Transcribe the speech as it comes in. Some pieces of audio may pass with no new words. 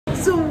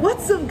So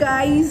what's up,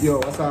 guys? Yo,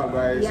 what's up,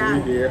 guys? Yeah.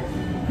 We here.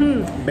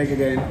 Back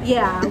again.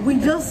 Yeah, we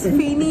just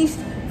finished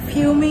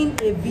filming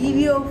a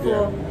video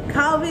for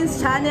Calvin's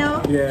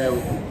channel. Yeah.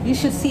 You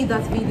should see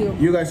that video.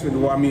 You guys should.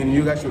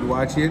 You guys should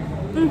watch it.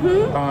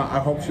 I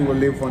hope she will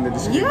leave on the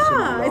description.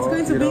 Yeah, it's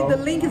going to be the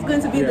link is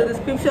going to be in the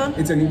description.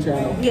 It's a new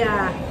channel.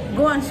 Yeah,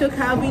 go and show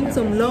Calvin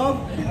some love.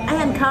 I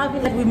and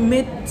Calvin, like, we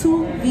made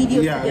 2 videos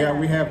together. Yeah,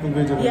 we have 2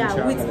 videos on the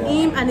channel. With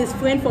him and his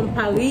friend from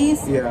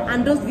Paris. Yeah.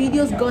 And those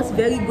videos got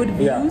very good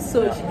views,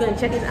 so you should go and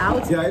check it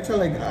out. Yeah,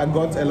 actually, like, I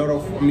got a lot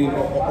of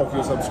of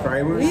your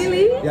subscribers.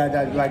 Really? Yeah,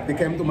 that like they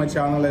came to my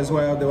channel as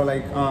well. They were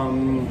like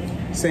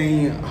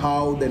saying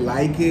how they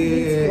like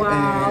it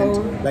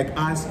and like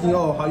asking,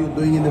 oh, how you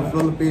doing in the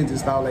Philippines and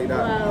stuff like that.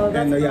 Wow,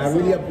 and I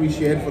really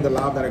appreciate for the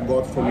love that I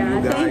got from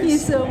you guys. Thank you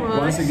so much.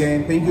 Once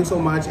again, thank you so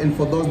much. And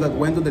for those that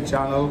went to the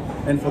channel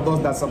and for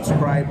those that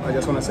subscribe, I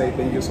just want to say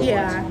thank you so much.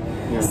 Yeah.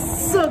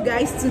 So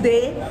guys,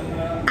 today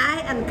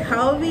I and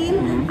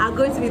Calvin are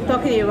going to be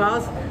talking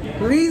about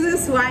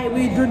reasons why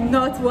we do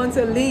not want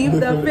to leave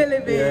the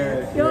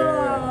Philippines.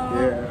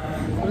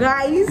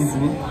 Guys,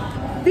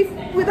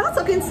 without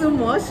talking too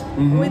much,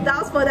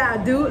 without further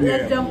ado,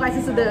 let's jump right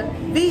into the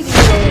video.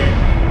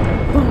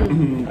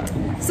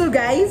 So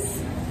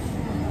guys,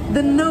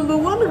 the number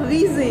 1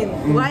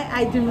 reason why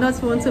I do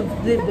not want to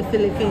leave the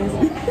Philippines,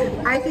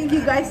 I think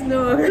you guys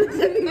know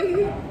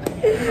already,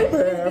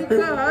 is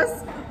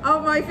because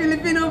of my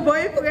Filipino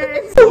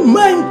boyfriend. Oh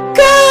my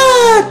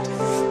God!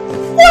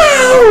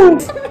 Wow!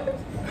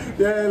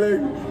 Yeah,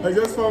 like I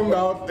just found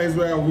out as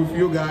well with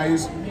you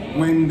guys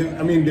when the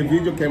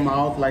video came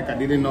out. Like I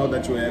didn't know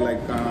that you were like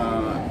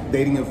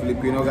dating a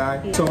Filipino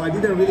guy. So I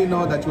didn't really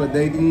know that you were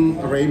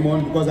dating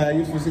Raymond because I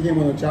used to see him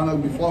on the channel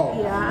before.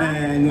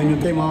 And when you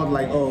came out,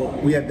 like, oh,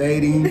 we are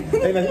dating.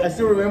 And I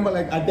still remember,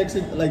 like, I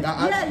texted, like,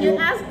 I asked you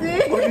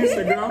on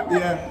Instagram.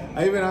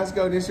 I even asked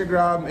you on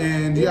Instagram,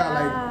 and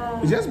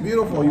like, it's just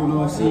beautiful, you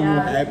know, seeing you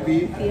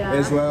happy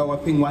as well. I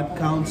think what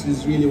counts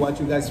is really what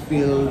you guys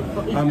feel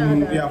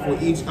for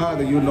each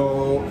other, you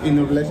know. In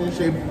a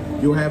relationship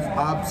you have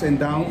ups and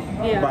downs,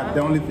 but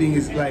the only thing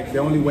is, like, the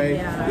only way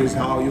is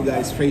how you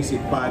guys face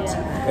it. But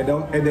at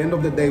the end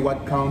of the day,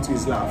 what counts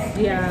is love.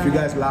 If you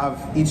guys love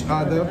each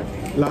other,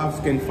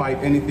 love can fight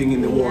anything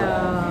in the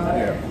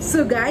world.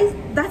 So guys,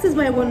 that is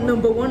my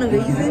number 1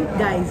 reason,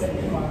 guys.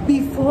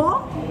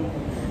 Before,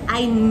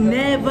 I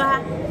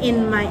never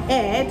in my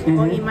head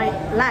or in my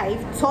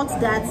life thought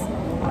that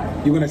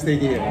you're gonna stay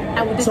here.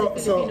 I would date a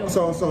Filipino.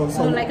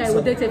 I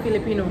would date a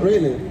Filipino.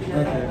 Really?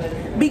 Okay.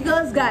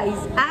 Because guys,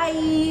 I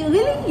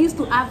really used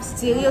to have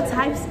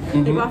stereotypes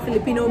about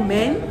Filipino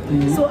men.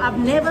 So I've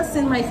never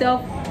seen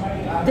myself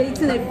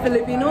dating a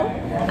Filipino,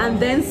 and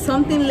then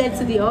something led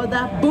to the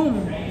other.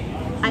 Boom.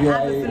 I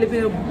have a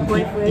Filipino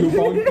boyfriend.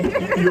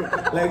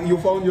 You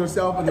found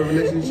yourself in a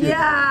relationship.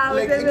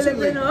 With a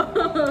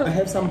Filipino. I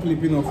have some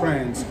Filipino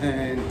friends,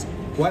 and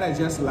what I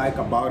just like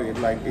about it,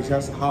 like, it's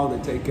just how they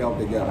take care of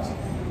the girls.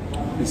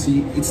 You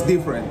see, it's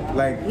different.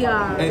 Like,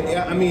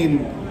 I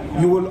mean,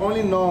 you will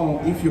only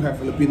know if you have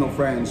Filipino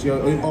friends,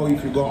 or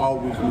if you go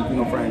out with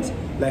Filipino friends.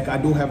 Like, I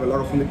do have a lot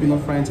of Filipino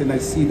friends, and I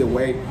see the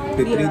way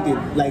they treat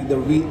it, like the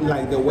way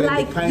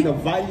they kind of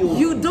value.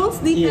 You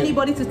don't need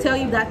anybody to tell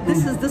you that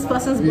this is this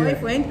person's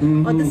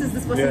boyfriend or this is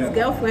this person's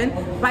girlfriend.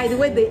 By the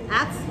way they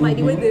act, by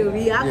the way they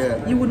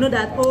react, you would know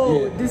that,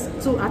 oh, these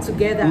 2 are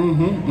together.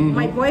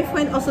 My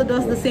boyfriend also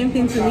does the same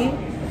thing to me.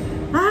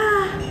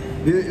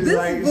 This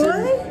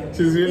boy,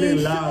 she's really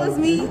loud. Shows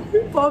me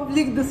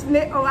public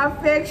display of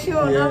affection.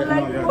 I'm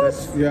like,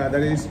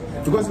 that is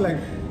because, like,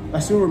 I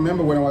still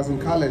remember when I was in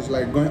college,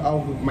 like, going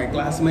out with my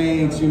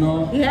classmates, you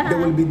know, they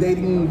will be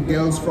dating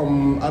girls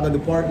from other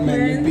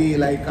departments, maybe,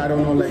 like, I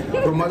don't know, like,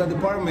 from other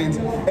departments,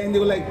 and they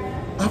were like,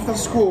 after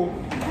school,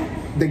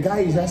 the guy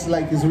is just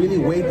like, is really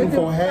waiting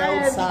for her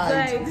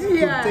outside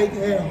to take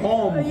her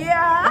home.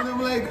 And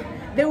I'm like,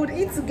 they would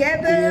eat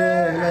together.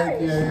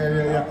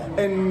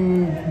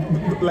 And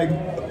like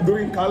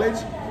during college,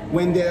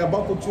 when they're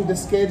about to choose the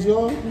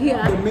schedule,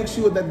 they make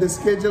sure that the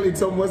schedule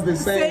is almost the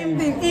same. Same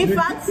thing. In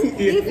fact,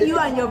 if you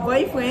and your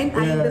boyfriend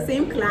are in the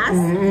same class,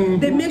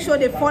 they make sure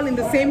they fall in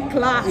the same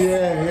class.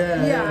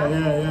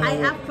 I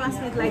have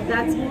classmates like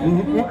that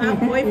who have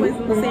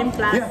boyfriends in the same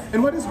class.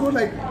 And what is good,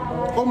 like,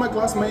 all my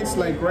classmates,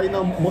 like, right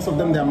now, most of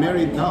them, they're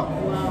married now.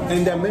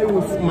 And they're married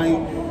with my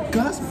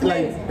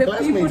classmates,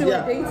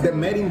 they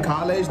met in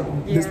college.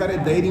 They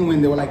started dating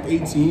when they were like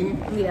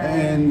 18,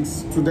 and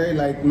today,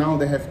 like, now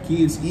they have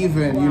kids.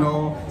 Even you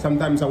know,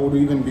 sometimes I would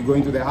even be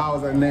going to their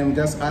house and then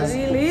just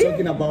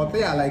talking about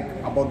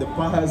about the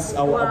past,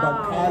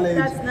 about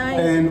college,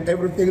 and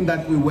everything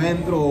that we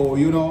went through.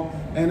 You know,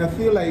 and I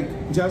feel like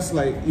just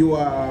like you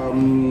are.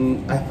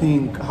 I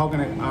think how can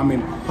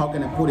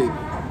I put it?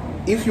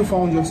 If you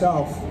found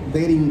yourself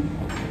dating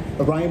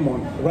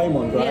Raymond,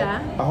 right?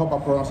 I hope I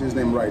pronounced his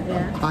name right.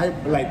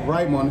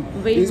 Raymond.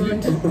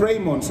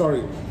 Raymond,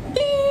 sorry.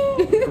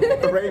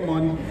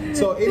 Raymond.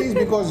 So it is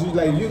because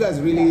you guys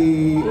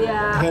really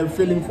have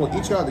feeling for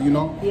each other, you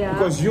know?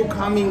 Because you're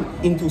coming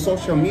into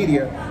social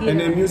media and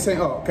then you say,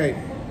 oh, okay,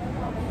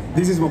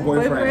 this is my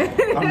boyfriend.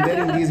 I'm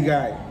dating this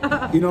guy.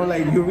 You know,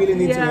 like you really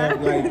need to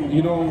have like,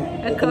 you know,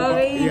 a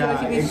courage,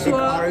 a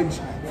courage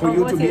for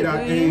you to be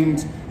that thing.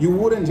 You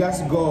wouldn't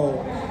just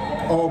go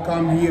or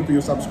come here to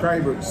your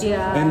subscribers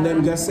and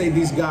then just say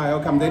this guy,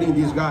 okay, I'm dating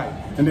this guy,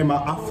 and then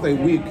after a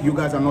week you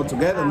guys are not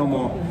together no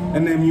more,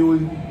 and then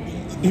you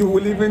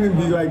will even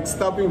be like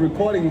stopping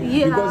recording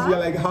because you're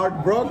like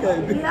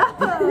heartbroken.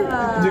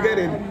 You get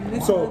it?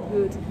 It's so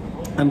good.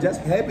 I'm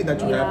just happy that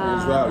you're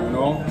happy as well, you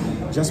know.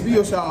 Just be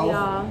yourself,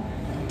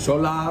 show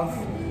love,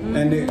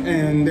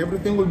 and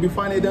everything will be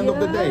fine at the end of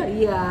the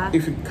day.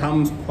 If it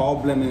comes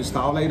problem and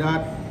stuff like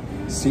that,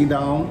 sit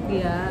down.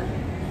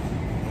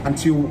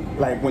 Until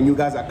like when you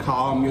guys are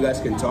calm, you guys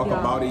can talk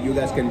about it, you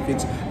guys can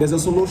fix. There's a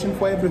solution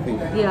for everything.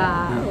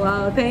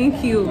 Wow,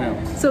 thank you.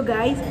 So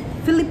guys,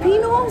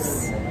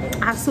 Filipinos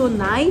are so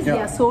nice, they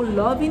are so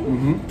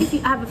loving. If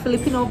you have a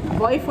Filipino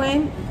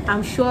boyfriend,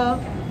 I'm sure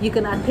you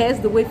can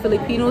attest the way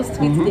Filipinos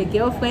treat their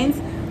girlfriends.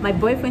 My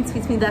boyfriend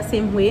treats me that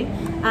same way.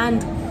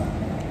 And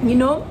you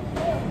know,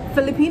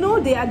 Filipino,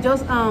 they are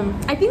just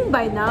I think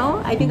by now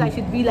I think I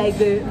should be like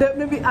the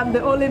maybe I'm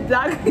the only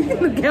black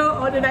girl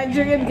or the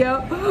Nigerian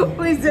girl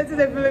who is dating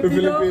a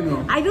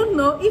Filipino. I don't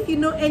know if you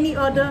know any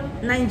other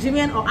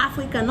Nigerian or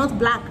African, not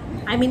black,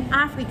 I mean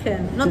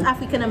African, not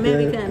African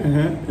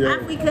American,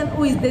 African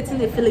who is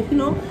dating a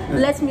Filipino.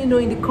 Let me know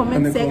in the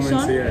comment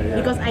section,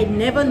 because I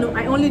never know.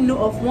 I only know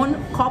of one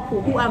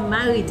couple who are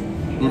married.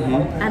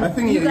 And I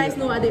think you guys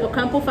know are the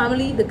Ocampo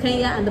family, the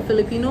Kenya and the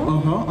Filipino,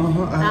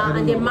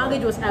 and their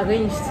marriage was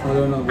arranged.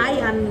 I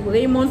and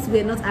Raymond's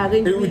were not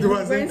arranged. It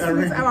wasn't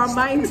arranged. Our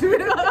mind.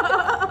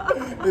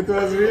 It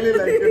was really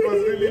like, it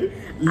was really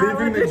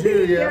leaving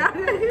Nigeria,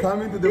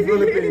 coming to the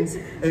Philippines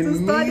and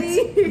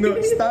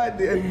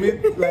study and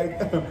meet like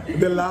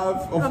the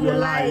love of your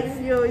life.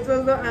 Yo, it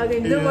was not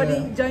arranged.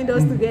 Nobody joined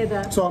us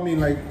together. So I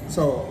mean, like,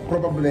 so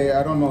probably,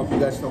 I don't know if you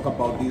guys talk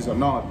about this or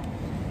not.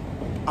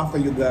 After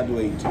you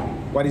graduate,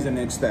 what is the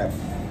next step?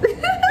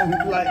 And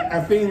like,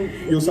 I think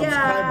your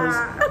subscribers,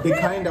 they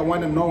kind of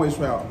want to know as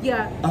well.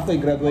 After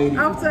graduating,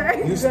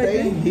 you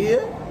stay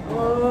here,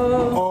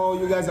 or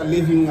you guys are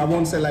living? I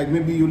won't say like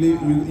maybe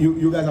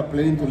you guys are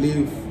planning to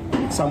live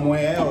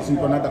somewhere else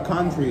into another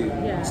country.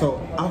 So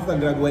after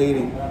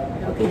graduating,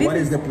 what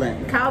is the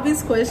plan?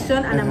 Calvin's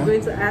question, and I'm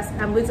going to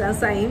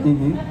answer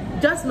him.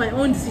 Just my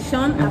own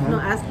decision. I've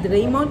not asked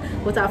Raymond,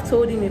 but I've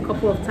told him a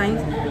couple of times.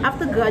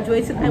 After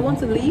graduating, I want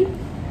to leave.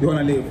 You want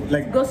to leave?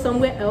 Like go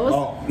somewhere else?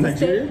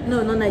 Nigeria?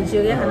 No, not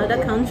Nigeria.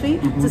 Another country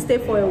to stay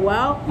for a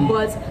while.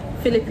 But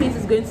Philippines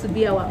is going to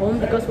be our home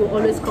because we'll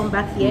always come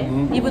back here,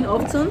 even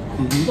often.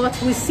 But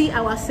we see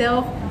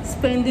ourselves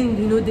spending,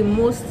 you know, the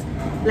most,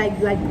 like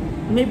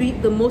maybe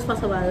the most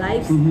part of our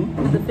lives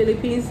in the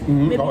Philippines.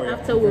 Maybe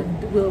after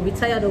we'll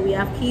retire or we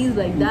have kids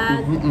like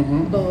that.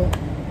 But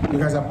you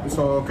guys are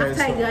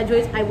after I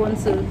graduate, I want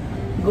to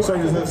go. So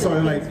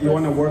like you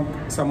want to work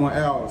somewhere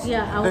else.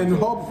 And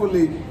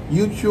hopefully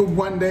YouTube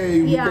one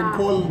day we can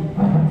call.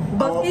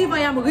 But if I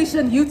am rich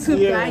on YouTube,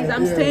 guys,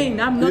 I'm staying.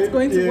 I'm not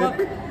going to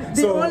work.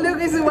 The only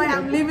reason why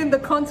I'm leaving the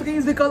country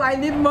is because I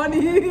need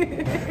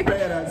money.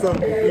 So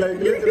like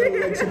literally,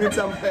 like she needs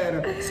some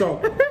better.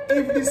 So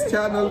if this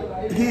channel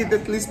hit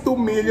at least 2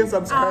 million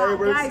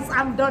subscribers, guys,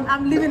 I'm done.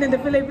 I'm living in the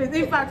Philippines.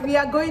 In fact, we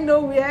are going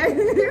nowhere.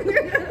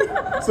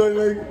 So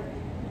like,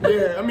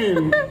 I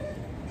mean,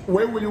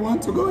 where will you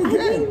want to go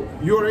again?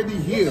 You're already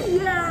here.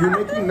 You're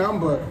making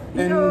number,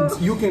 and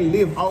you can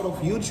live out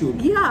of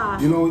YouTube.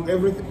 You know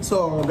everything.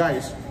 So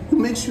guys,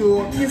 make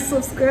sure you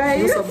subscribe.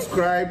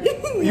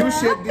 You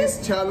share this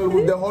channel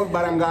with the whole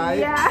barangay.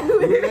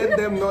 You let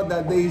them know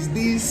that there is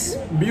this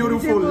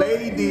beautiful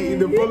lady in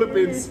the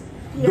Philippines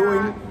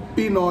doing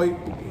Pinoy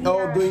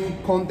or doing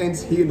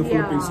contents here in the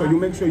Philippines. So you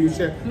make sure you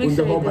share with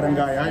the whole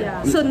barangay.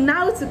 Right? So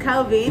now to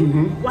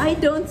Calvin, why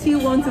don't you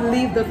want to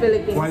leave the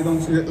Philippines? Why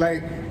don't you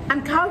like?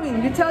 And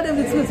Calvin, you tell them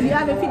the truth. You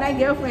have a Pinay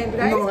girlfriend,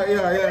 right? No,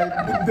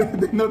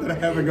 they know that I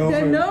have a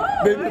girlfriend. They know?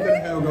 They know that I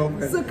have a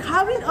girlfriend. So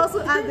Calvin also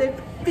has a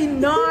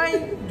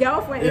Pinoy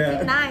girlfriend, a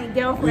Pinay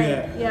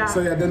girlfriend.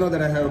 So they know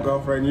that I have a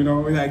girlfriend, you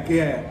know, like,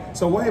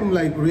 So why I'm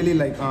like really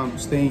like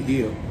staying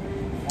here?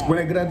 When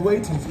I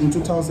graduated in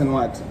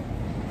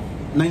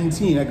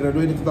 2019, I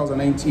graduated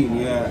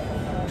 2019,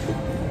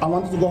 I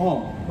wanted to go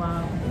home.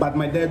 Wow. But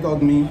my dad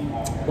told me,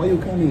 why are you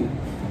coming?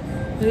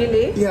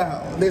 Really?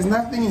 Yeah, there's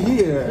nothing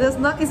here. There's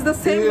not. It's the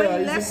same way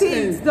you left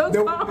it. Don't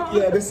come.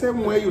 Yeah, the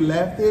same way you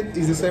left it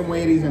is the same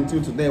way it is until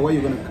today. Why are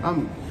you gonna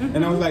come?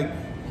 And I was like,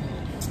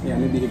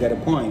 maybe you got a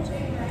point.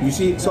 You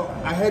see, so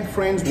I had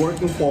friends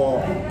working for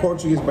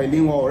Portuguese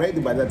bilingual already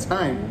by that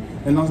time,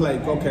 and I was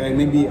like, okay,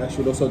 maybe I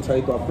should also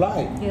try to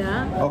apply.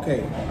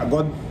 Okay, I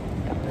got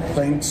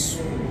thanks.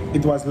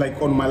 It was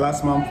like on my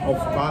last month of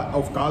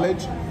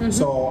college,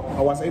 so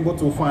I was able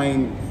to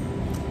find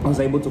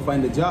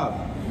the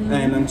job.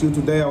 And until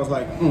today, I was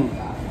like,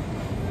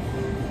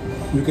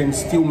 you can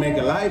still make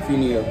a life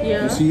in here.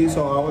 You see,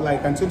 so I was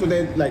like, until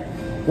today, like,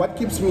 what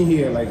keeps me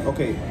here, like,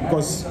 okay,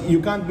 because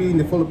you can't be in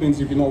the Philippines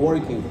if you're not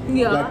working.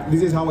 Yeah. Like,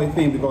 this is how I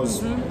think,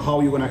 because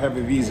how you're gonna have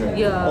a visa.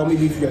 Yeah. Or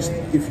maybe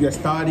if you're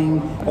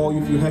starting, or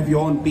if you have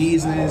your own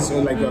business,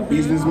 or like you're a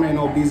businessman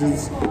or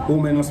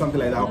businesswoman or something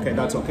like that, okay,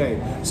 that's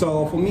okay.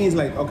 So for me, it's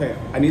like, okay,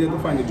 I needed to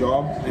find a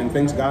job, and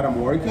thanks God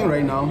I'm working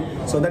right now.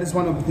 So that is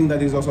one of the things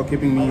that is also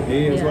keeping me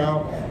here as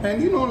well.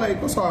 And you know,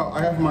 like, also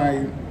I have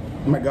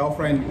my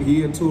girlfriend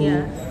here too.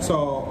 Yeah.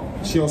 So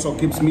she also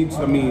keeps me,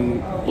 I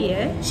mean,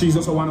 she's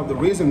also one of the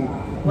reasons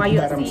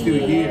that I'm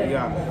still here.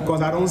 Yeah,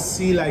 because I don't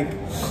see like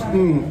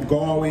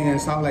going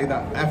and stuff like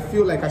that. I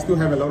feel like I still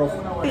have a lot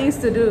of things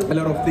to do. A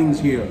lot of things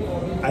here.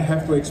 I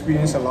have to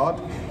experience a lot.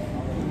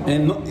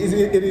 And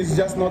it is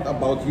just not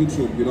about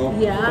YouTube, you know?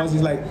 Yeah. Because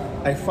it's like,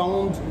 I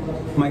found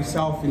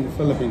myself in the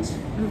Philippines,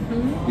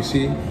 you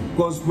see?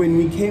 Because when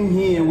we came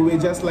here, we were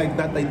just like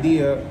that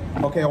idea,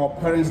 okay, our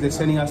parents, they're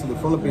sending us to the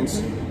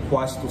Philippines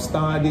for us to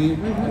study,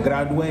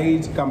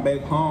 graduate, come back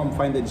home,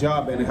 find a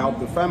job, and help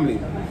the family.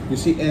 You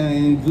see,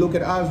 and look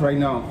at us right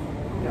now.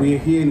 We're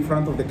here in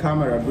front of the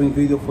camera doing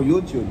video for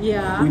YouTube.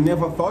 Yeah. We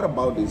never thought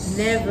about this.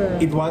 Never.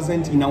 It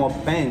wasn't in our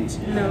plans.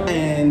 No.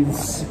 And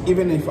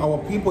even if our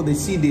people, they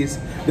see this,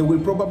 they will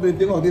probably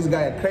think, oh, this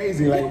guy is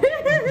crazy. Like,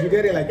 you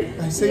get it? Like,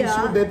 I sent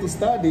you there to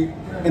study,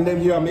 and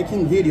then you are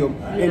making video.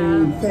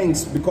 And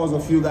thanks, because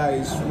of you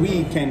guys,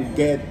 we can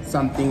get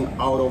something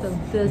out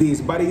of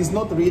this. But it's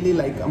not really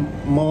like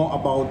more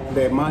about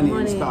the money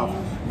and stuff.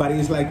 But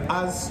it's like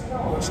us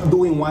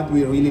doing what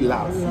we really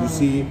love. You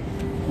see?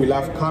 We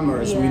love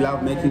cameras, we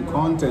love making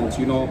content,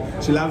 you know.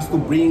 She loves to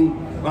bring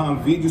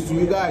videos to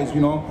you guys, you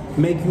know,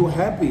 make you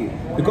happy.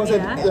 Because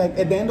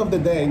at the end of the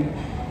day,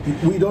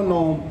 we don't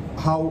know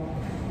how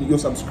your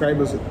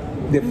subscribers,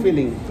 they're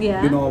feeling.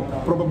 You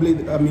know,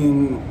 probably, I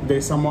mean,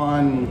 there's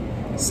someone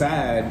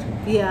sad.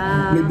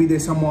 Maybe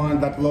there's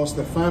someone that lost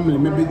a family.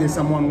 Maybe there's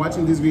someone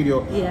watching this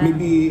video.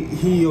 Maybe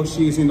he or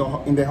she is in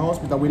the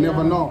hospital. We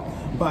never know.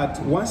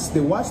 But once they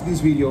watch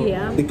this video,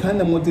 they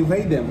kind of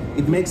motivate them.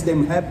 It makes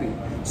them happy.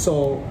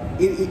 So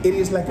it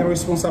is like a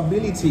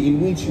responsibility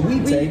in which we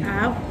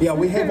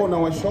have on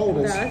our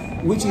shoulders,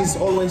 which is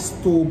always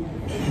to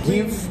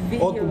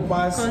give or to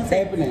pass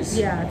happiness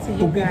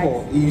to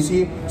people. You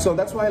see, so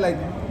that's why, like,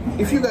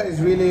 if you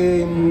guys really,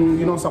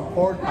 you know,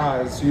 support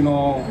us, you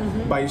know,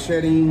 by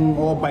sharing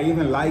or by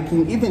even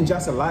liking, even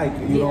just a like,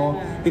 you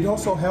know, it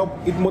also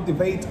helps, it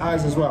motivates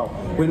us as well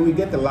when we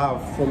get the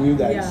love from you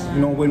guys, you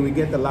know, when we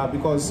get the love,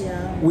 because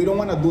we don't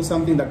want to do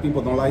something that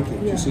people don't like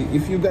it. You see,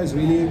 if you guys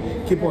really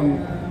keep on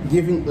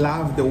giving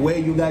love the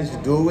way you guys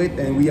do it,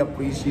 and we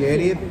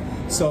appreciate it.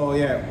 So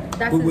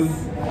that is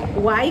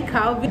why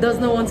Calvin does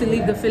not want to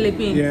leave the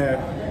Philippines.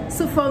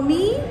 So for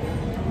me,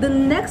 the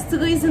next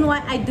reason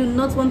why I do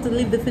not want to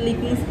leave the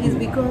Philippines is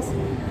because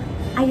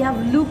I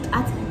have looked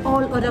at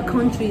all other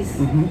countries,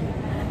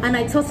 and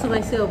I thought to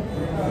myself,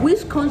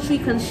 which country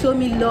can show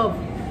me love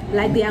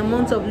like the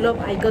amount of love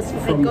I got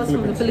from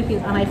the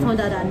Philippines? And I found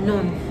out that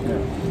none.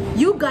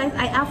 You guys,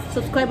 I have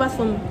subscribers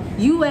from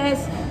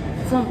US,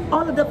 from all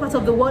other parts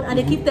of the world, and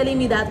they keep telling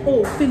me that,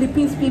 oh,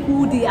 Philippines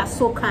people, they are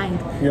so kind,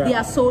 they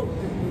are so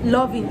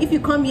loving. If you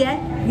come here,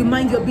 you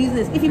mind your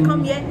business. If you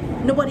come here,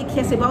 nobody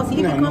cares about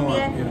you. If you come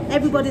here,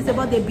 everybody's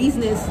about their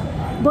business.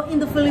 But in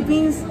the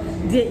Philippines,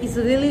 there is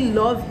really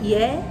love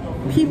here.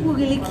 People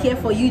really care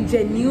for you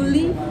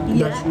genuinely.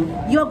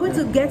 You're going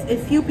to get a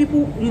few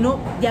people, you know,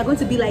 they are going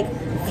to be like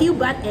few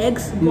bad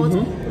eggs, but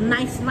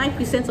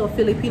 99% of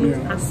Filipinos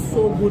are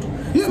so good.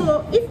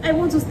 So if I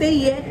want to stay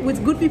here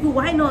with good people,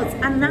 why not?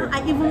 And now I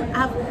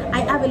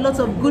have a lot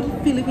of good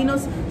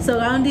Filipinos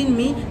surrounding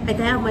me. Like,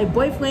 I have my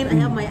boyfriend, I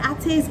have my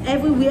artists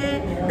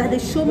everywhere that they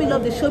show me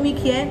love, they show me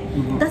care.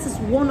 That is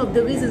one of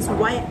the reasons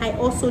why I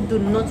also do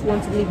not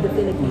want to leave the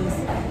Philippines.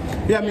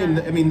 I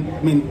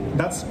mean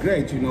that's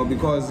great, you know,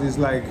 because it's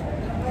like,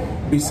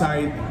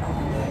 beside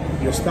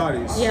your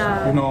studies,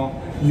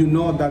 you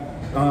know that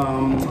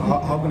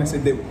how can I say,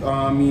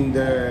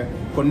 the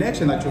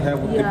connection that you have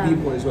with the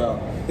people as well.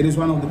 It is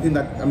one of the things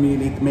that, I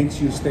mean, it makes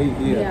you stay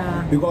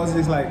here, because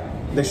it's like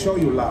they show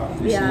you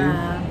love, you see,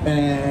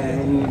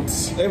 and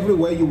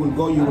everywhere you will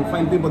go, you will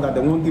find people that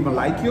they won't even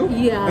like you,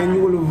 and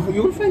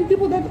you will find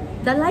people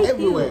that like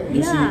everywhere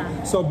you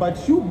see. So,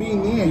 but you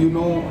being here, you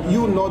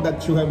know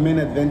that you have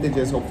many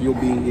advantages of you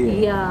being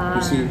here.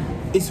 You see,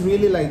 it's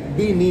really like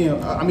being here.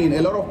 I mean,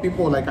 a lot of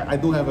people, like, I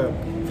do have a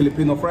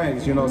Filipino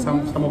friends, you know,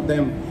 some of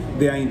them,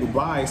 they are in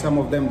Dubai, some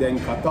of them, they're in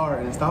Qatar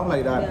and stuff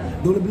like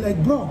that. They will be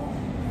like, bro,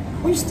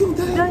 are you still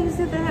there? Yeah, you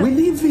still there. We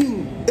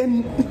living,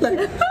 and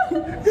like,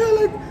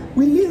 like,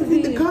 we live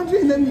in the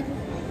country, and then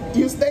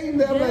you stay in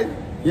there, like,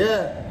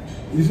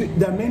 you see,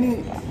 there are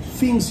many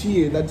things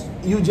here that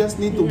you just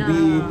need to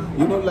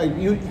be, you know, like,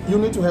 you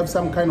need to have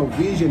some kind of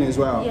vision as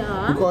well,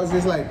 because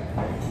it's like,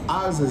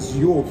 us as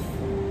youth,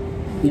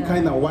 You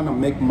kind of want to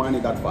make money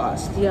that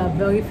fast. Yeah,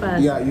 very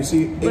fast. Yeah, you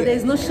see. But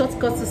there's no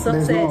shortcut to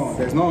success.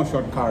 There's no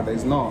shortcut.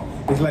 There's no.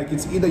 It's like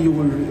it's either you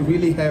will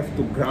really have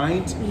to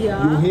grind.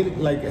 Yeah. You really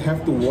like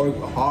have to work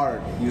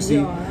hard. You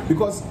see,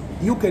 because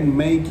you can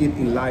make it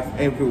in life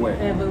everywhere.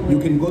 You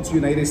can go to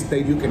United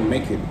States, you can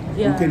make it.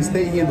 Yeah. You can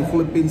stay here in the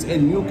Philippines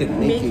and you can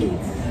make it.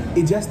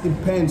 It just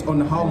depends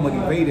on how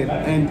motivated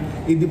and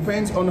it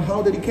depends on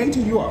how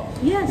dedicated you are.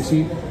 Yes. You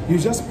see, you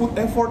just put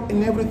effort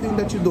in everything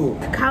that you do.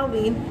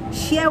 Calvin,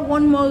 share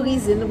one more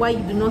reason why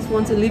you do not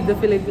want to leave the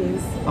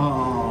Philippines.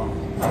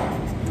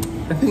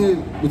 I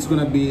think it's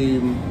gonna be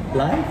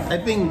life. I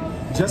think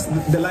just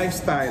the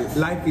lifestyle,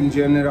 life in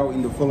general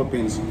in the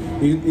Philippines.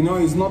 You know,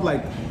 it's not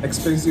like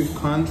expensive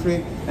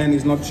country and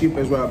it's not cheap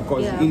as well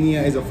because in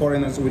here as a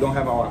foreigner, so we don't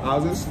have our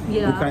houses. We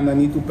kind of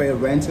need to pay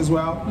rent as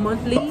well.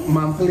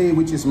 Monthly,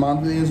 which is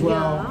monthly as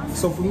well.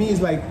 So for me,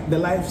 it's like the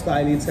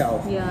lifestyle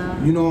itself.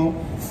 You know,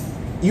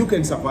 you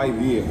can survive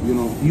here. You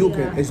know, you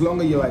can as long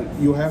as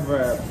you have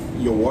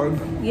your work.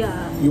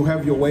 You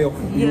have your way of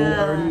you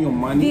earning your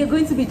money. There are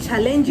going to be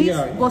challenges,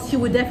 but you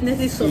will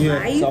definitely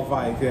survive. So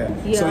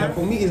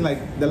for me, it's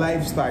like the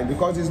lifestyle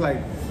because it's like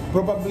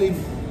probably.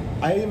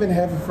 I even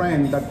have a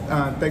friend that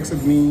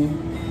texted me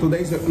 2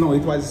 days ago. No,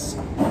 it was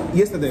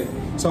yesterday.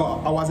 So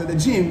I was at the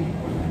gym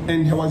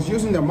and I was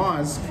using the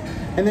mask,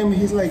 and then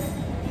he's like,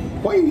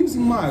 "Why are you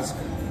using mask?"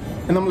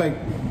 And I'm like,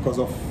 "Because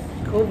of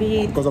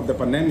COVID, because of the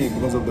pandemic,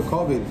 because of the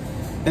COVID."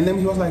 And then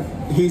he was like,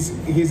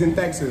 he's in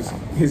Texas.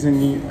 He's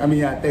in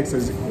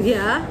Texas.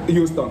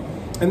 Houston.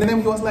 And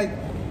then he was like,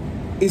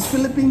 is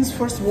Philippines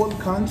first world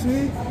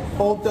country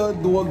or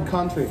third world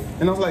country?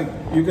 And I was like,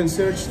 you can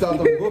search that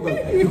on Google.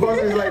 Because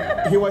it's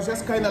like, he was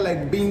just kind of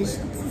like being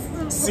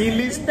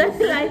silly. That's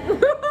like,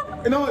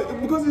 you know,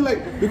 because it's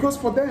like, because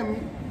for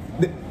them,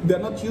 they're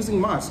not using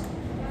mask.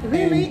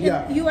 Really? And,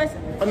 yeah. In the US?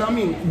 And I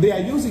mean, they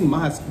are using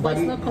mask, but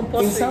it's not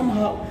compulsory.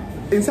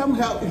 in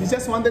somehow, he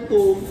just wanted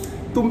to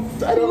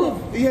I don't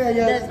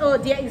know.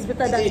 There is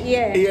better than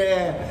here.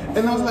 Yeah.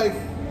 And I was like,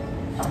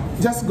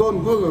 just go on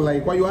Google,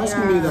 like, why you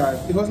asking me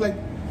that? It was like,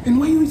 and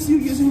why are you still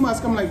using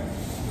mask? I'm like,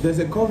 there's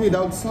a COVID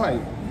outside.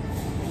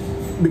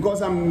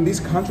 Because I'm in this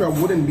country, I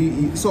wouldn't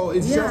be. So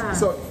it's just,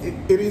 so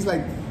it is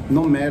like,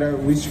 no matter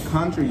which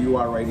country you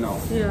are right now.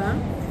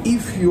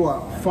 If you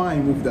are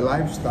fine with the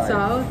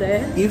lifestyle,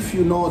 if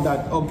you know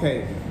that,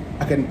 okay,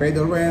 I can pay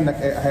the rent, I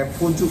have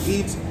food to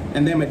eat,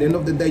 and then at the end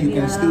of the day you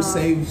can still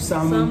save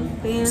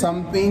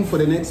something for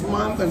the next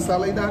month and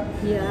stuff like that.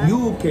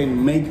 You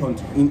can make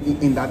it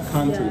in that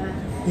country.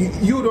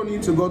 You don't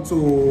need to go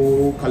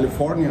to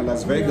California,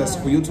 Las Vegas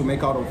for you to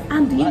make out of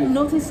And do you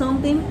notice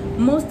something?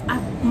 Most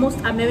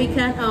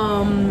American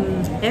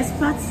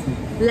expats,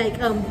 like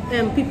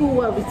people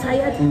who are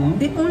retired,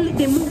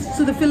 they move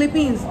to the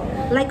Philippines,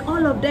 like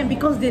all of them,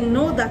 because they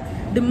know that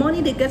the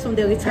money they get from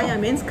their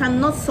retirements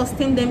cannot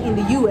sustain them in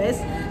the US,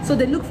 so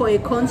they look for a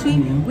country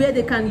where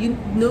they can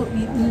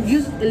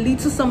use a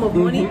little sum of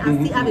money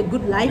and still have a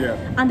good life,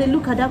 and they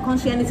look at that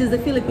country and it is the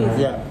Philippines.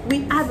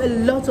 We have a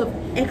lot of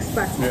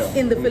expats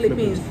in the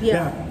Philippines.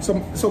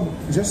 So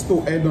just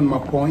to add on my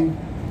point,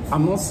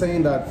 I'm not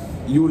saying that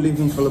you live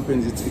in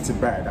Philippines it's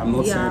bad. I'm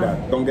not saying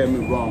that. Don't get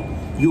me wrong.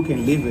 You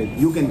can live it.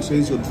 You can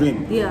chase your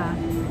dream.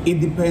 It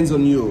depends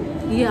on you.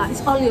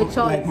 It's all your choice.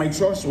 Like my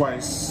choice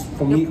was,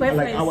 for me,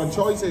 like our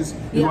choices,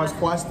 it was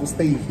for us to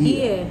stay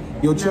here.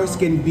 Your choice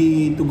can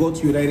be to go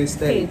to United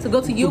States, to go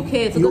to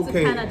UK, to go to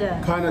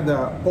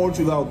Canada,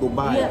 Portugal,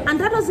 Dubai. And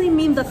that doesn't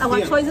mean that our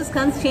choices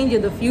can't change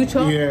in the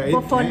future.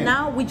 But for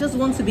now, we just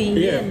want to be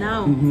here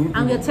now.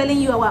 And we're telling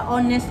you our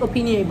honest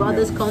opinion about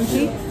this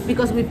country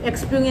because we've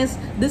experienced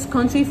this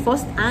country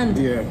firsthand.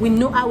 We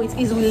know how it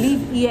is. We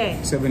live here.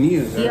 7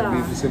 years. I've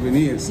been for 7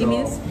 years.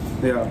 So.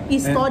 He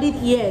studied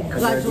here,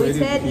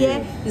 graduated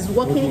here, he's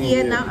working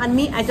here now, and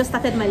me, I just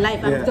started my life.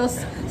 I'm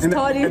just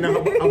studying. And I'm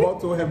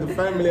about to have the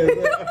family as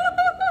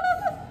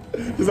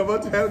well. He's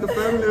about to have the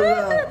family as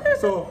well.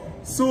 So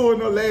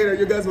sooner or later,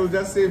 you guys will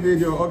just see a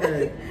video.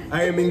 Okay,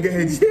 I am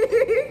engaged.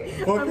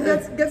 Okay. I'm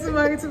getting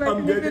married to my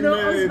Filipino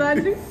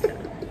husband.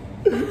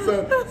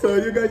 So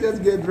you guys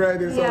just get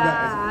ready. So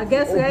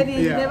get ready.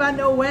 You never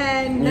know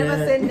when. Never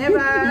say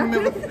never.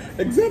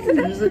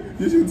 Exactly.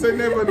 You should say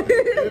never.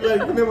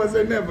 Like never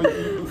say never.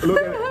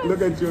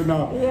 Look at you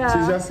now.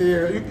 She's just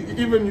here.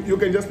 You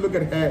can just look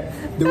at her.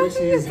 The way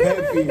she is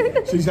happy.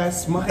 She's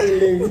just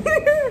smiling.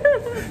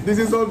 This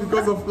is all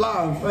because of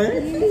love.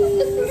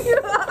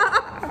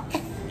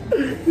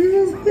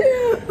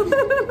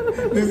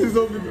 This is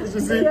all because,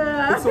 you see,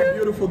 it's so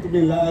beautiful to be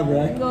in love,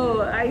 right?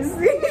 Oh, I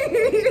see.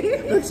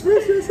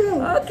 Express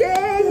yourself.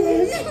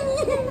 Okay.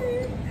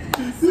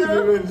 So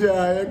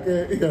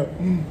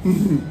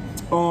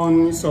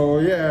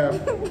yeah,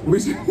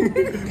 it's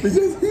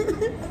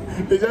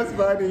just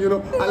funny, you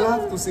know. I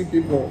love to see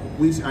people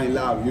which I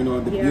love, you know,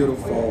 the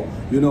beautiful,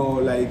 you know,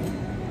 like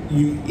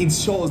it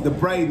shows the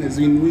brightness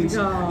in which,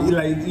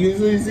 like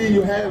you see,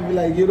 you have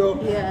like, you know,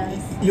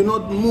 you're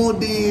not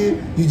moody,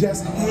 you're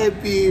just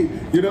happy,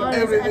 you know,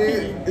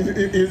 everything.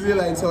 You see,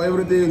 like, so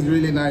everything is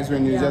really nice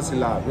when you just in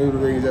love.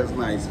 Everything is just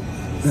nice.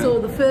 So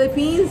the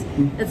Philippines,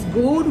 it's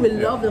good. We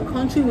love the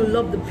country. We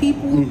love the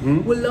people.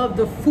 We love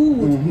the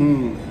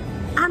food.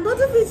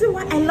 Another reason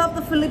why I love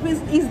the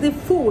Philippines is the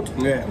food,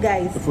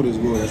 guys. The food is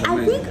good. That's I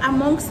amazing. think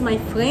amongst my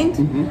friends,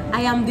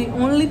 I am the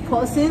only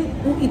person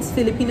who eats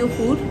Filipino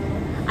food.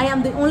 I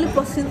am the only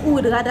person who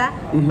would rather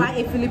buy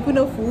a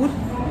Filipino food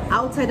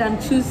outside and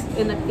choose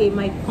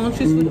my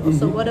country's food or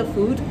some other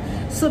food.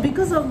 So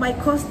because of my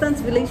constant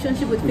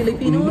relationship with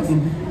Filipinos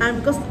and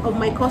because of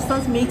my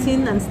constant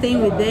meeting and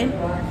staying with them,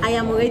 I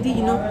am already,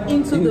 you know,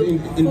 into the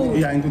food.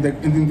 Yeah,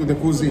 into the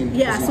cuisine.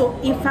 Yeah, so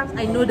in fact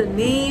I know the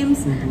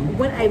names.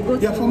 When I go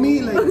to, for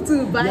me, like,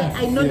 to buy,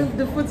 I know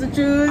the food to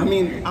choose. I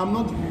mean, I'm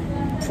not,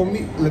 for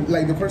me,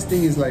 like the first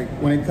thing is like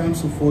when it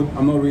comes to food,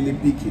 I'm not really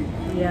picky.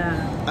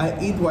 Yeah. I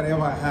eat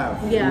whatever I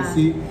have. Yeah. You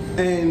see?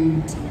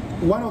 And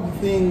one of the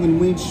things in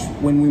which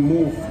when we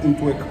move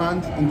into a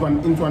country,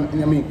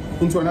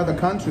 into another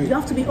country, you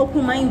have to be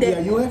open-minded. Yeah,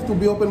 you have to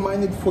be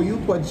open-minded for you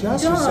to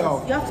adjust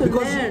yourself. You have to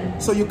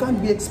learn. So you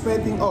can't be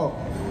expecting, oh,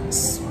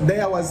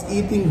 there I was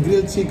eating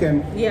grilled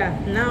chicken. Yeah,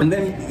 now. And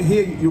then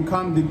here you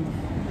come,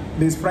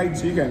 there's fried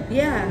chicken.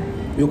 Yeah.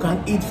 You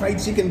can't eat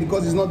fried chicken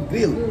because it's not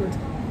grilled. Good.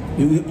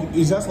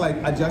 It's just like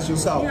adjust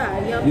yourself.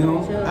 Yeah, you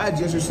know,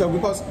 adjust yourself,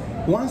 because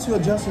once you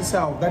adjust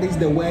yourself, that is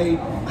the way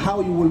how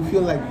you will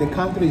feel like the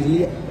country is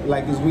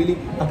really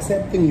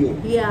accepting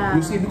you. Yeah.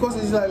 You see, because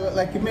it's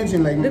like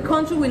imagine like the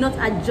country will not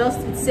adjust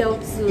itself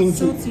to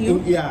suit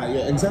you. Yeah,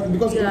 exactly.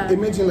 Because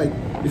imagine like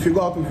if you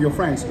go out with your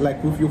friends,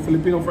 like with your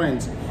Filipino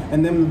friends,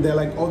 and then they're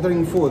like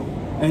ordering food,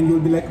 and you'll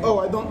be like, oh,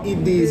 I don't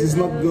eat this, it's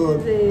not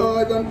good. Oh,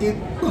 I don't eat.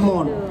 Come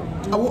on.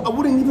 I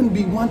wouldn't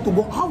even want to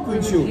go out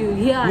with you.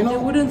 Yeah, you know? They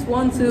wouldn't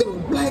want to.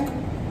 Like,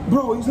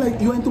 bro, it's like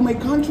you enter my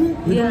country,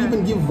 you don't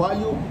even give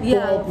value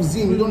to our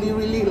cuisine. You don't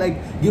really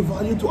like give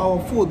value to our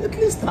food. At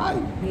least try.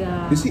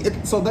 Yeah. You see,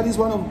 so that is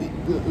one of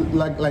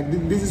the,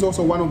 this is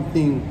also one of the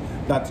things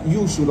that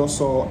you should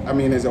also, I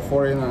mean, as a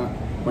foreigner,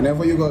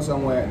 whenever you go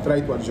somewhere,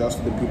 try to adjust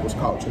to the people's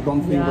culture.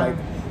 Don't think like,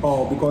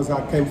 oh, because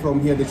I came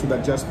from here, they should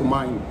adjust to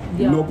mine.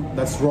 Nope,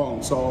 that's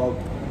wrong.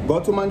 So go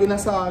to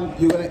Manginasal,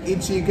 you're gonna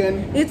eat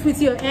chicken. Eat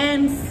with your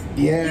hands.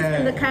 Yeah. Eat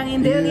in the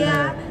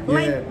carinderia.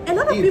 Like a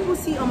lot of people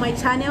see on my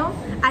channel,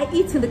 I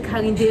eat in the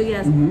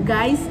carinderias,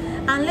 guys.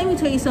 And let me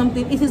tell you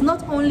something. It is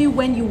not only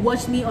when you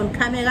watch me on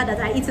camera that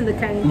I eat in the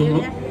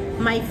carinderia.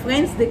 My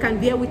friends, they can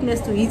bear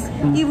witness to it.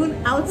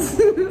 Even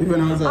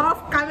outside,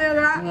 off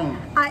camera,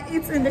 I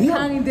eat in the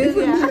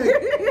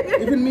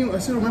carinderia. Even me, I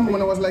still remember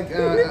when I was like,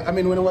 I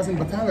mean, when I was in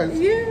Batangas.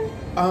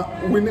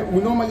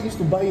 We normally used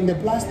to buy in the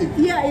plastic.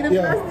 Yeah, in the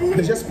plastic.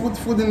 They just put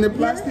food in the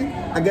plastic.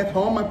 I get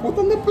home, I put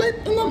on the plate,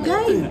 and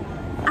I'm eating.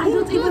 I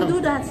don't even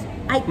do that.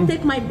 I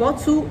take my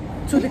bottle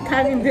to the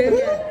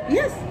carinderia.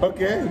 Yes.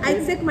 Okay. I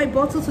take my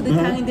bottle to the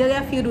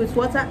carinderia filled with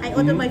water. I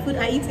order my food,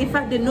 I eat. In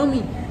fact, they know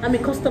me. I'm a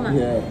customer.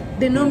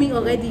 They know me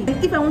already.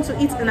 And if I want to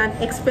eat in an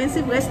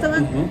expensive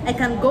restaurant, I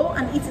can go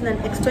and eat in an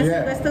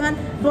expensive restaurant.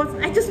 But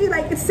I just feel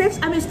like it saves,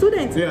 I'm a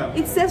student.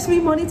 It saves me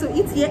money to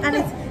eat here, and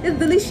it's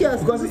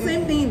delicious. Because it's the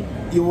same thing.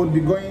 You would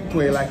be going to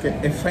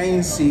a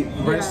fancy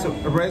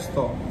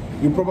restaurant.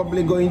 You're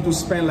probably going to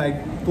spend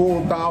like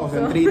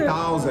 2,000,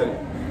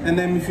 3,000. And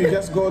then if you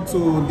just go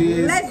to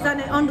this... Less than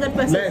 100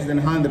 pesos. Less than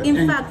 100.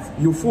 In fact,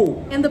 you're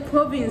full. In the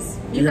province,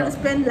 you can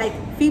spend like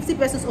 50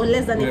 pesos or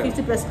less than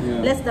 50 pesos.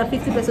 Less than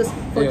 50 pesos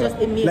for just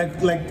a meal.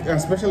 Like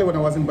especially when I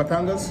was in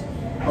Batangas,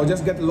 I'll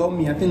just get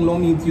lomi. I think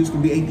lomi it used to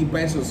be 80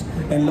 pesos.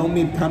 And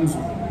lomi comes...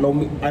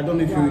 I don't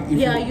know if you...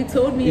 you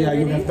told me already.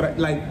 You have tried.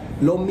 Like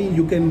lomi,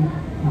 you can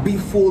be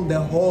full the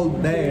whole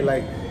day.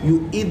 Like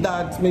you eat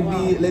that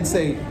maybe, let's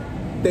say,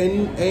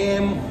 10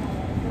 a.m.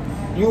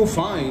 You're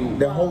fine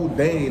the whole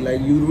day.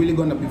 Like you're really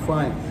gonna be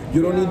fine.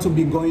 You don't need to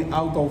be going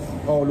out of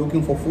or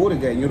looking for food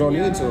again. You don't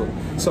need to.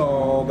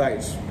 So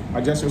guys,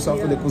 adjust yourself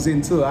to the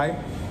cuisine too, right?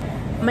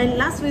 My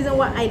last reason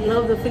why I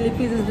love the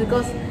Philippines is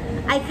because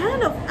I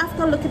kind of,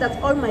 after looking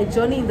at all my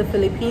journey in the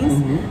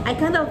Philippines, I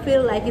kind of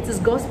feel like it is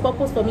God's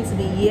purpose for me to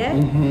be here.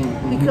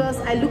 Because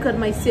I look at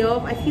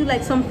myself, I feel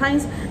like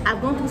sometimes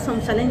I've gone through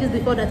some challenges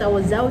before that I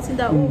was doubting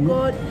that, oh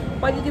God,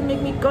 why did you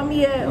make me come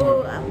here?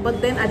 Oh,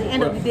 but then at the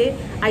end of the day,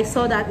 I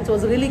saw that it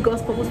was really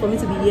God's purpose for me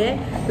to be here.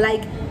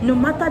 Like, no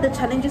matter the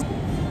challenges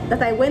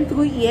that I went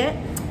through here,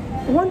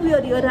 one way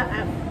or the other,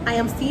 I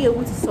am still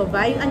able to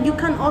survive. And you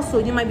can also,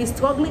 you might be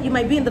struggling, you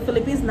might be in the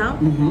Philippines now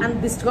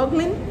and be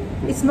struggling.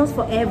 It's not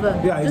forever.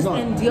 Just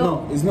endure.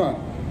 No, it's not.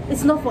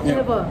 It's not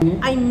forever.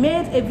 I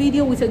made a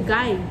video with a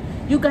guy.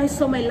 You guys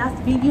saw my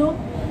last video.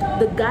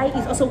 The guy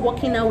is also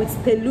working now with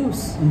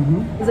Telus.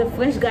 He's a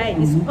French guy.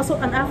 He's also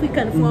an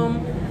African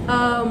from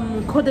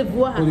Cote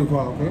d'Ivoire. Cote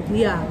d'Ivoire, okay.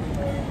 Yeah.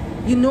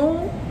 You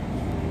know,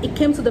 he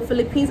came to the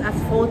Philippines at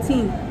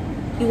 14.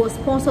 He was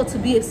sponsored to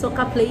be a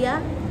soccer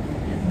player,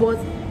 but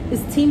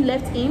his team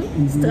left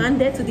him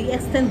stranded to the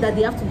extent that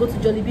they have to go to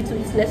Jollibee to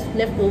eat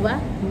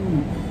leftover.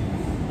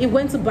 He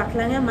went to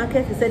Baclaria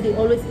market. He said they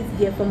always eat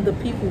there from the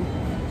people.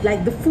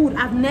 Like the food,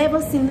 I've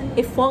never seen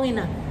a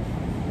foreigner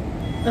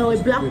or a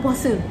black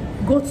person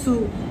go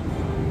to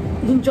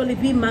in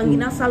Jollibee,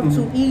 Manginasal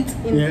to eat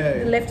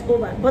in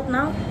leftover. But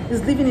now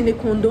he's living in a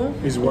condo.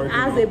 He's working. He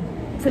has a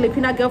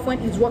Filipina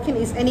girlfriend. He's working.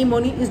 He's earning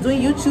money. He's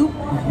doing YouTube.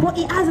 But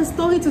he has a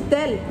story to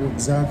tell.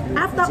 Exactly.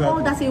 After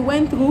all that he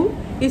went through,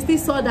 he still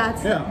saw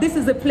that this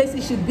is the place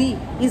he should be.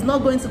 He's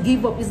not going to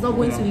give up. He's not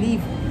going to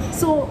leave.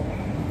 So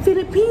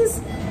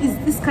Philippines is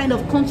this kind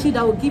of country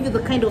that will give you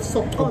the kind of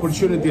support,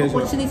 opportunity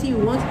you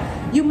want.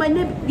 You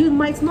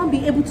might not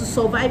be able to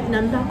survive in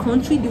another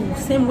country the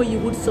same way you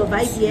would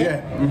survive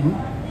here.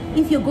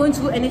 If you're going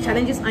through any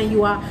challenges and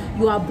you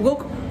are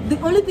broke, the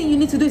only thing you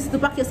need to do is to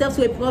pack yourself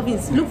to a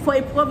province. Look for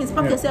a province,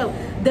 pack yourself.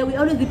 There will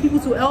always be people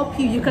to help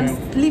you. You can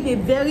live a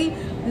very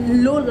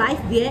low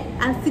life there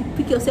and still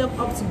pick yourself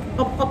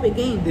up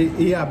again.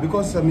 Yeah,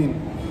 because I mean,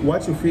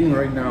 what you're feeling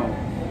right now,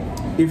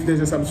 if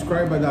there's a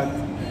subscriber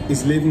that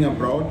is living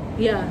abroad,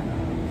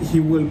 he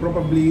will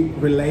probably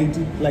relate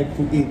like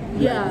to it.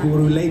 Like, he will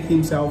relate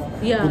himself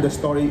to the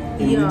story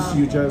in which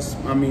you just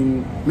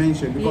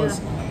mentioned,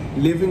 because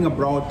living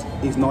abroad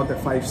is not a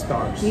 5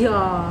 stars. You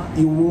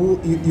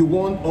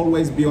won't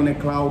always be on a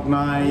cloud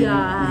 9.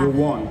 You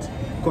won't,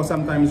 because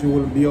sometimes you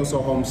will be also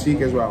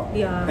homesick as well.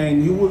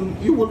 And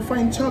you will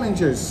find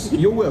challenges.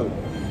 You will,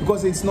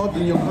 because it's not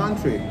in your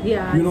country.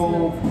 You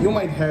know, you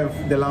might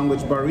have the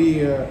language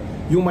barrier,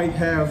 you might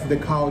have the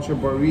culture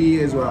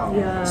barrier as well.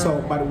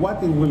 So, but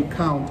what it will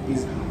count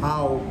is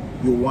how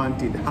you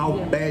want it, how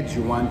bad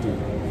you want it.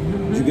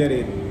 You get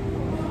it?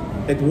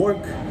 At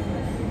work,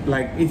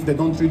 like if they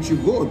don't treat you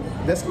good,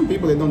 there's some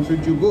people that don't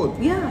treat you good.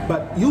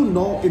 But you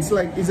know, it's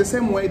the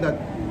same way that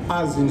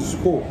us in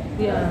school.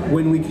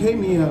 When I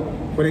came here,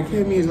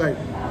 it's like,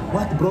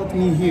 what brought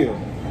me here?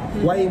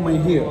 Why am I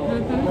here?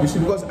 You see,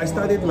 because I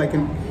started like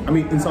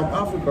in South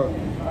Africa,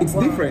 it's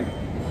different.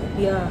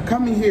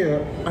 Coming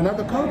here,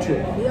 another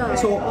culture.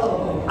 So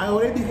I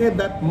already had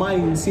that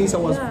mind since I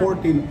was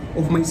 14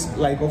 of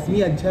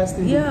me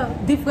adjusting.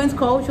 Different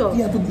culture.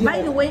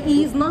 By the way,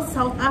 he is not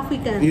South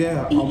African.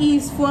 He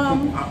is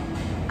from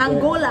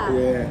Angola.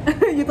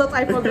 You thought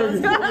I forgot?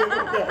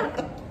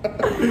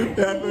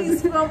 He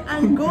is from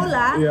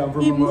Angola.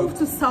 He moved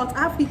to South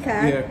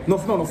Africa. No,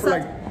 for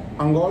like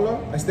Angola,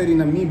 I stayed in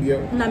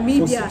Namibia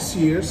for 6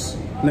 years.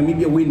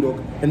 Namibia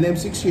Windhoek, and then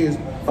 6 years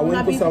I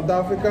went to South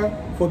Africa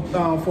for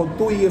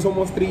 2 years,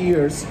 almost 3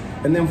 years,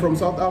 and then from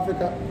South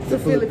Africa to the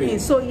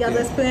Philippines. So he has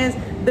experienced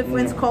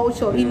different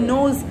culture. He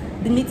knows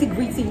the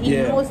nitty-gritty. He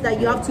knows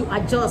that you have to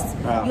adjust.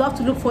 You have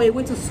to look for a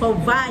way to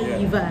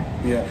survive.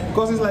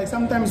 Because it's like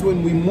sometimes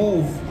when we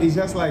move, it's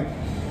just like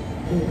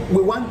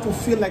we want to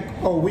feel like,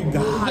 oh, we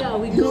got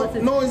we got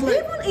it. No, it's like,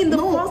 even in the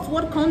first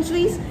world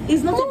countries,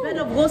 it's not a bed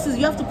of roses.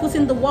 You have to put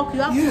in the work.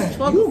 You have to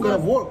struggle. You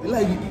gotta work,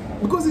 like,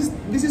 because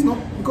this is not,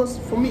 because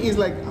for me it's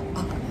like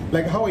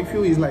how I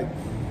feel is like,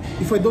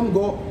 if I don't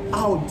go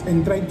out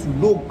and try to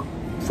look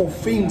for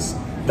things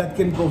that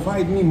can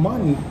provide me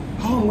money,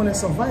 how I'm gonna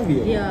survive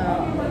here?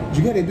 Do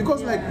you get it?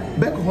 Because like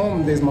back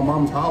home, there's my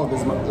mom's house,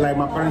 there's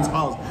my parents'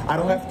 house. I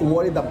don't have to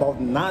worry about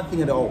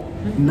nothing at all.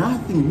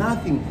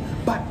 Nothing.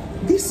 But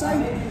this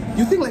side,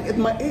 you think like at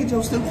my age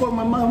I'll still call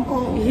my mom,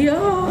 we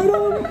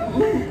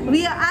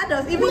are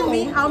adults. Even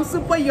me, I'm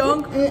super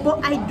young,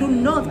 but I do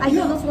not. I do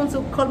not want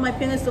to call my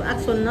parents to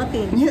ask for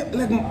nothing.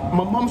 Like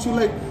my mom, she's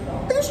like,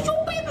 "You're stupid,"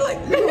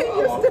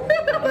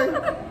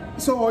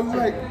 so it's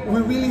like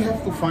we really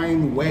have to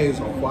find ways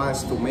of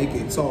us to make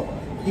it. So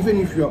even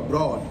if you're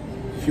abroad,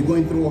 if you're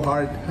going through a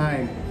hard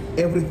time,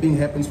 everything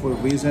happens for a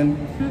reason,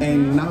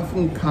 and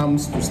nothing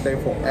comes to stay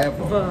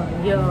forever.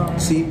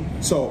 See,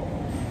 so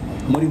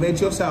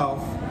motivate yourself.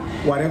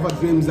 Whatever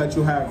dreams that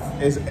you have,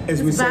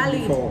 as we said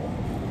before,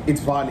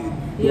 it's valid.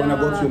 You want to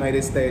go to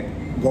United States,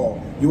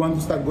 go. You want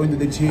to start going to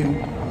the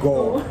gym,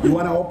 go. You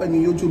want to open a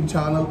YouTube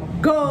channel,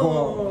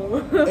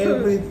 go.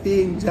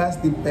 Everything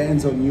just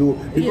depends on you.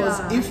 Because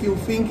if you're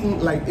thinking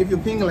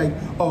like,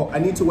 oh, I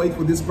need to wait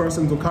for this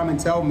person to come and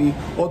tell me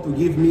or to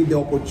give me the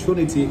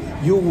opportunity,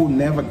 you will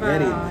never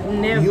get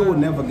it. You will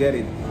never get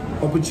it.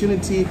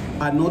 Opportunity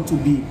are not to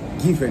be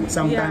given,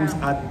 sometimes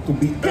are to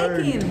be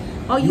earned.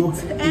 Or you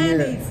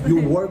earn it.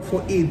 You work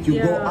for it, you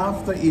go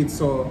after it.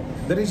 So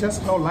that is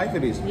just how life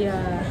it is.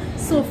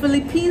 So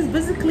Philippines,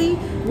 basically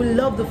we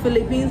love the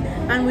Philippines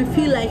and we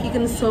feel like you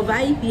can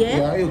survive here.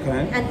 Yeah, you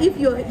can. And if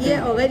you're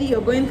here already,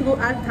 you're going through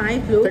hard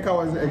times. Take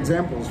our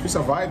examples. We're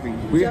surviving.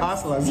 We're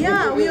hustlers.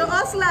 We're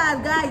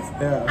hustlers, guys.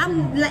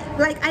 I'm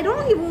like I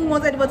don't even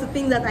want anyone to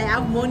think that I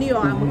have money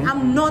or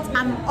I'm not.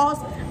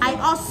 I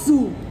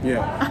hustle.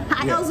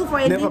 I hustle for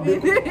a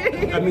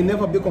living.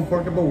 Never be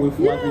comfortable with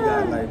what we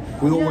got. Like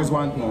we always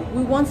want more.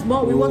 We want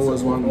more. We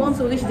want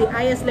to reach the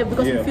highest level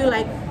because we feel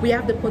like we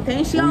have the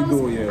potentials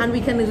and we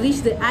can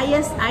reach the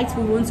highest heights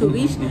we want to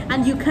reach,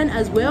 and you can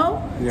as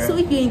well. So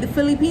if you're in the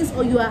Philippines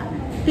or you are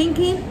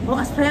thinking or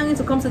aspiring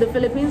to come to the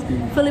Philippines,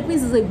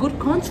 Philippines is a good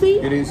country.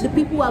 It is. The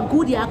people are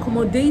good. They are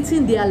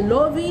accommodating. They are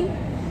loving.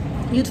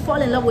 You'd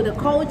fall in love with the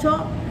culture.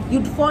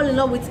 You'd fall in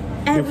love with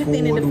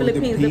everything in the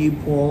Philippines, with the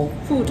people,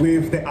 food,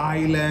 with the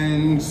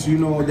islands. You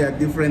know, there are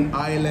different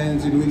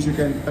islands in which you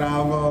can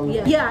travel.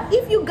 Yeah,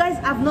 if you guys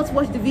have not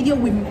watched the video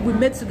we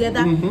made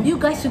together, you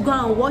guys should go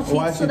and watch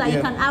it so that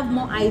you can have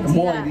more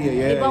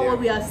idea about what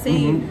we are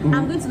saying.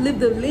 I'm going to leave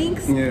the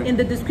links in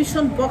the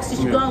description box. You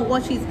should go and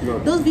watch it.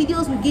 Those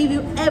videos will give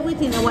you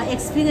everything, our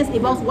experience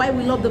about why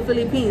we love the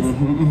Philippines.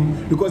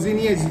 Because in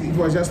here it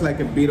was just like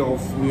a bit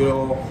of, you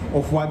know,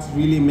 of what's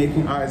really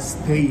making us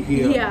stay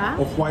here,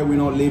 of why we're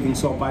not living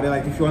so bad.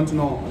 Like if you want to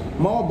know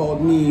more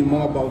about me,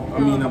 more about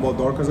about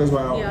Dorcas as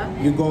well,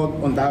 you go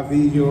on that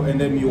video and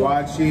then you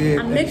watch it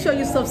and make sure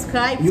you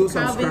subscribe to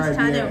Calvin's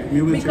channel.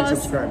 You will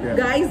because subscribe,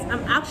 guys,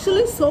 I'm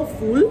actually so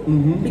full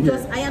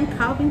because I and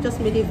Calvin just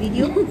made a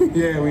video. We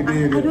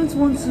did. I don't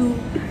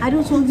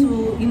want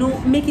to you know,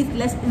 make it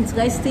less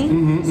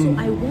interesting. So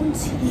I want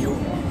you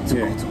to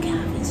go to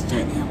Calvin's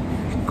channel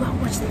and go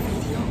and watch the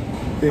video.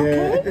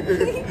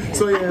 Okay?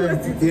 So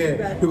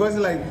because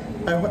like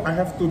I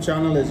have two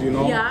channels, you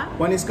know.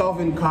 One is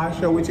Calvin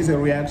Kasha, which is a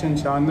reaction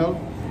channel,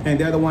 and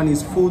the other one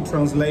is Food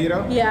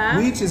Translator,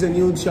 which is a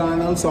new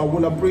channel. So I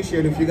would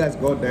appreciate if you guys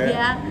go there.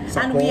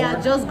 And we are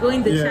just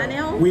growing the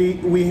channel.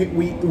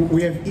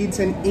 We have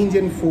eaten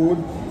Indian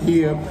food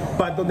here,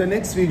 but on the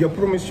next video, I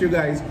promise you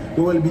guys,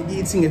 we will be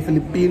eating a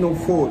Filipino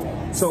food.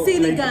 So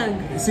Sinigang,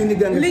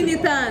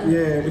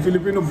 Linitan. A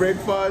Filipino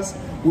breakfast.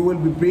 We will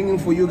be bringing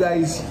for you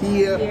guys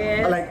here,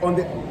 like on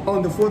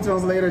the Food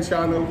Translator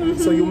channel.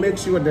 So you make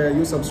sure that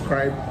you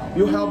subscribe,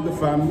 you help the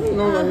family.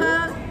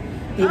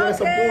 You guys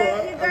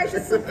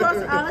should support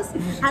us.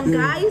 And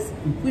guys,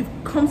 we've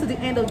come to the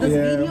end of this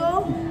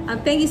video,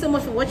 and thank you so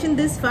much for watching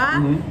this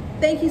far.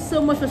 Thank you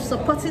so much for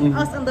supporting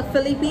us in the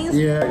Philippines.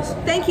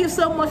 Thank you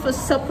so much for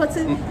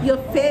supporting your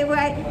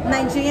favorite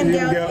Nigerian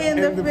girl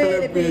in the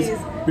Philippines.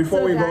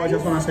 Before we go, I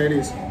just want to say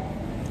this.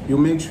 You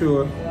make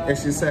sure,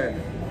 as she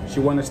said, she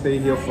want to stay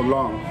here for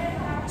long.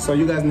 So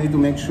you guys need to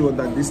make sure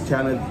that this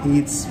channel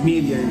hits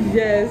millions.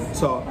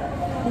 So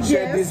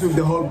share this with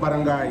the whole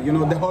barangay. You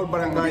know, the whole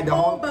barangay, the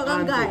whole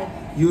barangay.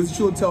 You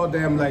should tell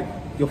them like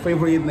your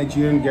favorite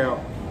Nigerian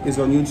girl is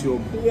on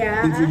YouTube.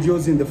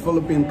 Introducing the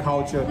Philippine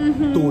culture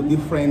to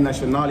different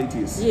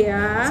nationalities.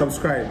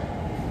 Subscribe.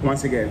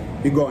 Once again,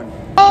 be gone.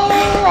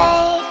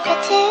 Anyway, for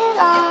too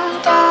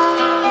long.